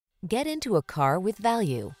Get into a car with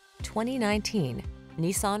value. 2019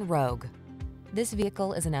 Nissan Rogue. This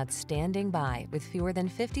vehicle is an outstanding buy with fewer than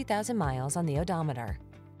 50,000 miles on the odometer.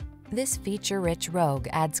 This feature-rich Rogue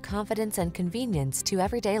adds confidence and convenience to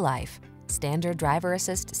everyday life. Standard driver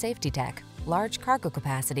assist safety tech, large cargo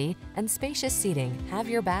capacity, and spacious seating have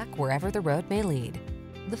your back wherever the road may lead.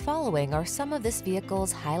 The following are some of this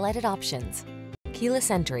vehicle's highlighted options: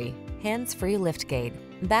 keyless entry, hands-free liftgate,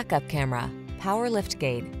 backup camera, power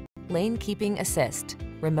liftgate, lane keeping assist,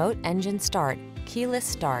 remote engine start, keyless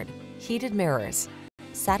start, heated mirrors,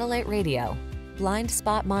 satellite radio, blind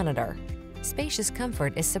spot monitor. Spacious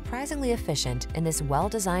comfort is surprisingly efficient in this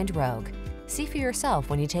well-designed Rogue. See for yourself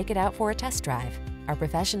when you take it out for a test drive. Our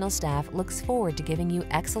professional staff looks forward to giving you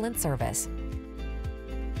excellent service.